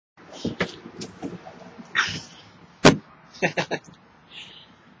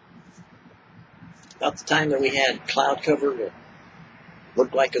About the time that we had cloud cover that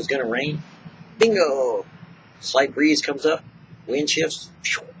looked like it was going to rain, bingo! Slight breeze comes up, wind shifts,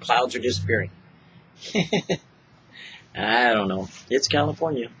 clouds are disappearing. I don't know. It's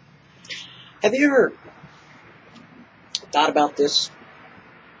California. Have you ever thought about this?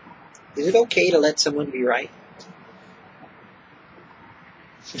 Is it okay to let someone be right?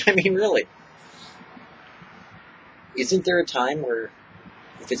 I mean, really. Isn't there a time where,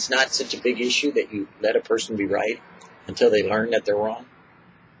 if it's not such a big issue, that you let a person be right until they learn that they're wrong?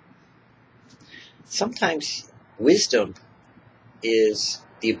 Sometimes wisdom is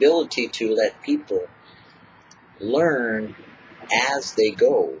the ability to let people learn as they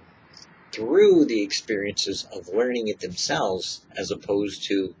go through the experiences of learning it themselves, as opposed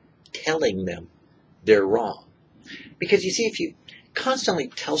to telling them they're wrong. Because you see, if you constantly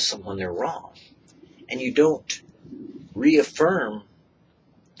tell someone they're wrong and you don't reaffirm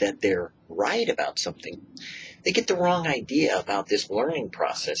that they're right about something, they get the wrong idea about this learning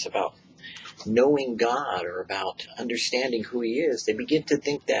process, about knowing God or about understanding who He is. They begin to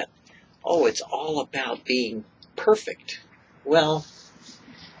think that, oh, it's all about being perfect. Well,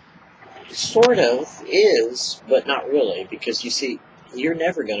 it sort of is, but not really, because you see, you're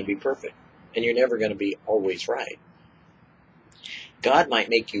never going to be perfect, and you're never going to be always right. God might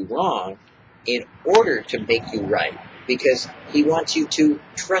make you wrong in order to make you right, because He wants you to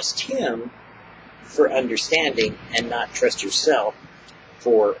trust Him for understanding and not trust yourself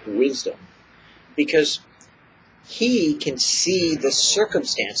for wisdom. Because He can see the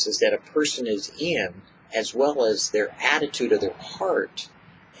circumstances that a person is in, as well as their attitude of their heart,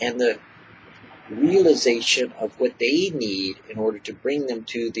 and the realization of what they need in order to bring them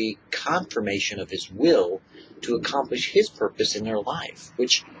to the confirmation of His will to accomplish His purpose in their life,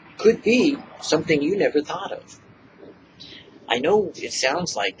 which could be something you never thought of. I know it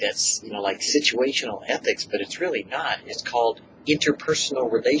sounds like that's, like situational ethics, but it's really not. It's called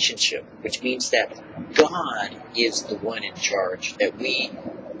interpersonal relationship, which means that God is the one in charge, that we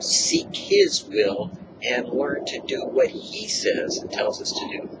seek His will and learn to do what He says and tells us to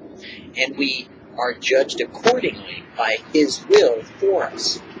do. And we are judged accordingly by His will for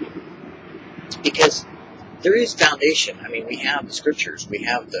us. Because there is foundation. I mean, we have the scriptures, we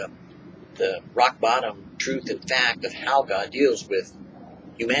have the rock bottom truth and fact of how God deals with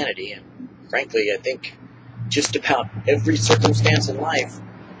humanity. And frankly, I think just about every circumstance in life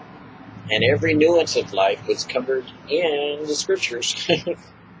and every nuance of life was covered in the scriptures.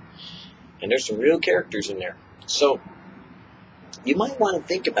 And there's some real characters in there. So you might want to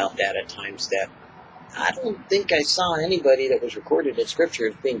think about that at times, that I don't think I saw anybody that was recorded in Scripture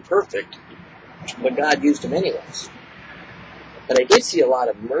as being perfect, but God used them anyways. But I did see a lot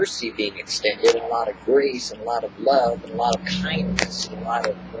of mercy being extended, and a lot of grace, and a lot of love, and a lot of kindness, and a lot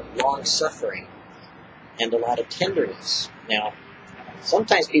of long-suffering, and a lot of tenderness. Now,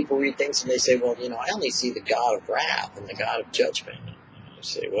 sometimes people read things and they say, well, I only see the God of wrath and the God of judgment. And I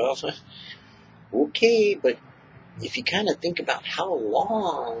say, well, okay, but if you kind of think about how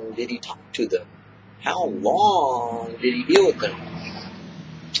long did He talk to them? How long did He deal with them?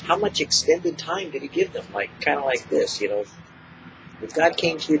 How much extended time did He give them? Kind of like this, if God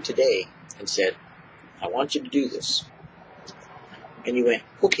came to you today and said, I want you to do this, and you went,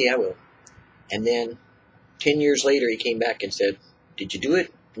 okay, I will. And then 10 years later He came back and said, did you do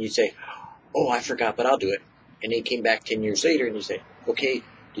it? And you say, oh, I forgot, but I'll do it. And He came back 10 years later and you say, okay,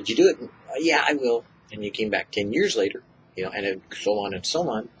 did you do it? Yeah, I will. And you came back 10 years later, and then so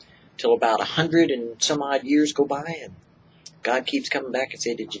on, till about 100 and some odd years go by, and God keeps coming back and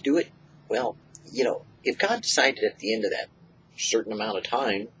saying, did you do it? Well, if God decided at the end of that certain amount of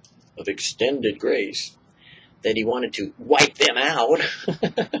time of extended grace that He wanted to wipe them out,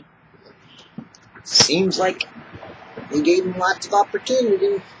 seems like He gave them lots of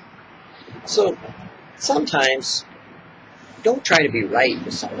opportunity. So sometimes don't try to be right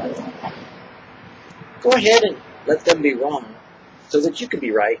with somebody. Go ahead and let them be wrong so that you can be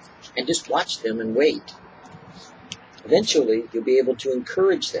right, and just watch them and wait. Eventually, you'll be able to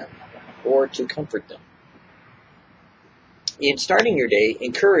encourage them or to comfort them. In starting your day,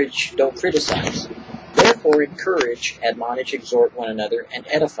 encourage, don't criticize. Therefore, encourage, admonish, exhort one another, and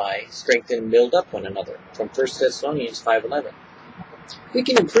edify, strengthen, and build up one another. From 1 Thessalonians 5:11. We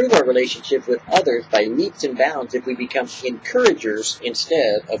can improve our relationship with others by leaps and bounds if we become encouragers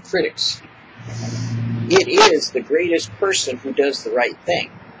instead of critics. It is the greatest person who does the right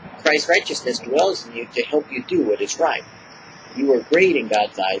thing. Christ's righteousness dwells in you to help you do what is right. You are great in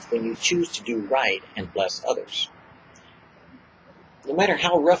God's eyes when you choose to do right and bless others. No matter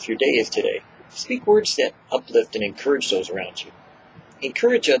how rough your day is today, Speak words that uplift and encourage those around you.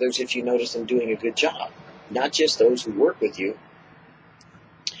 Encourage others if you notice them doing a good job. Not just those who work with you,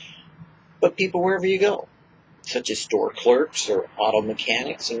 but people wherever you go, such as store clerks or auto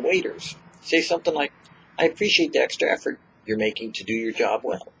mechanics and waiters. Say something like, I appreciate the extra effort you're making to do your job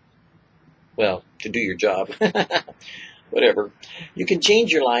well. Well, to do your job. Whatever. You can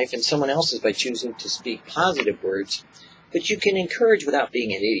change your life and someone else's by choosing to speak positive words, but you can encourage without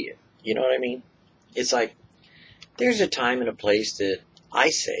being an idiot. You know what I mean? It's like, there's a time and a place that I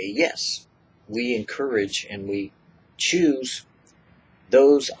say, yes, we encourage and we choose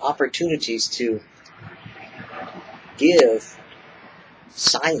those opportunities to give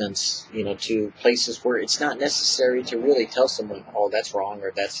silence, to places where it's not necessary to really tell someone, oh, that's wrong,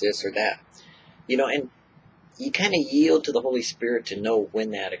 or that's this or that. And you kind of yield to the Holy Spirit to know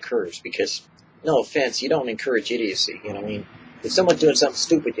when that occurs, because, no offense, you don't encourage idiocy, what I mean? If someone's doing something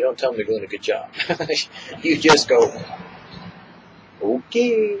stupid, you don't tell them they're doing a good job. You just go,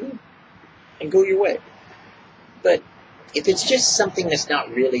 okay, and go your way. But if it's just something that's not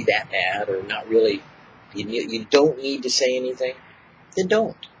really that bad, or not really, you don't need to say anything, then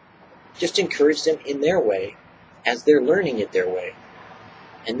don't. Just encourage them in their way, as they're learning it their way.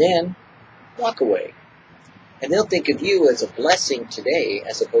 And then, walk away. And they'll think of you as a blessing today,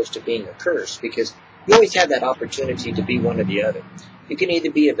 as opposed to being a curse, because you always have that opportunity to be one or the other. You can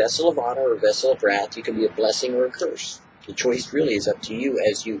either be a vessel of honor or a vessel of wrath. You can be a blessing or a curse. The choice really is up to you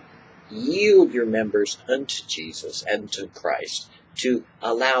as you yield your members unto Jesus and to Christ, to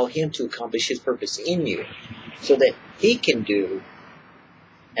allow Him to accomplish His purpose in you, so that He can do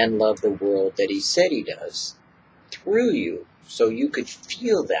and love the world that He said He does through you, so you could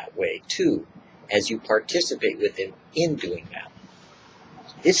feel that way too, as you participate with Him in doing that.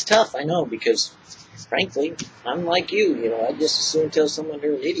 It's tough, I know, because frankly, I'm like you, I just as soon tell someone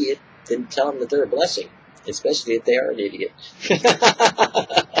they're an idiot than tell them that they're a blessing, especially if they are an idiot.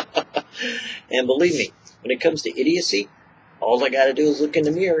 And believe me, when it comes to idiocy, all I got to do is look in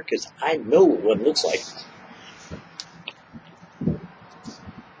the mirror, because I know what one looks like.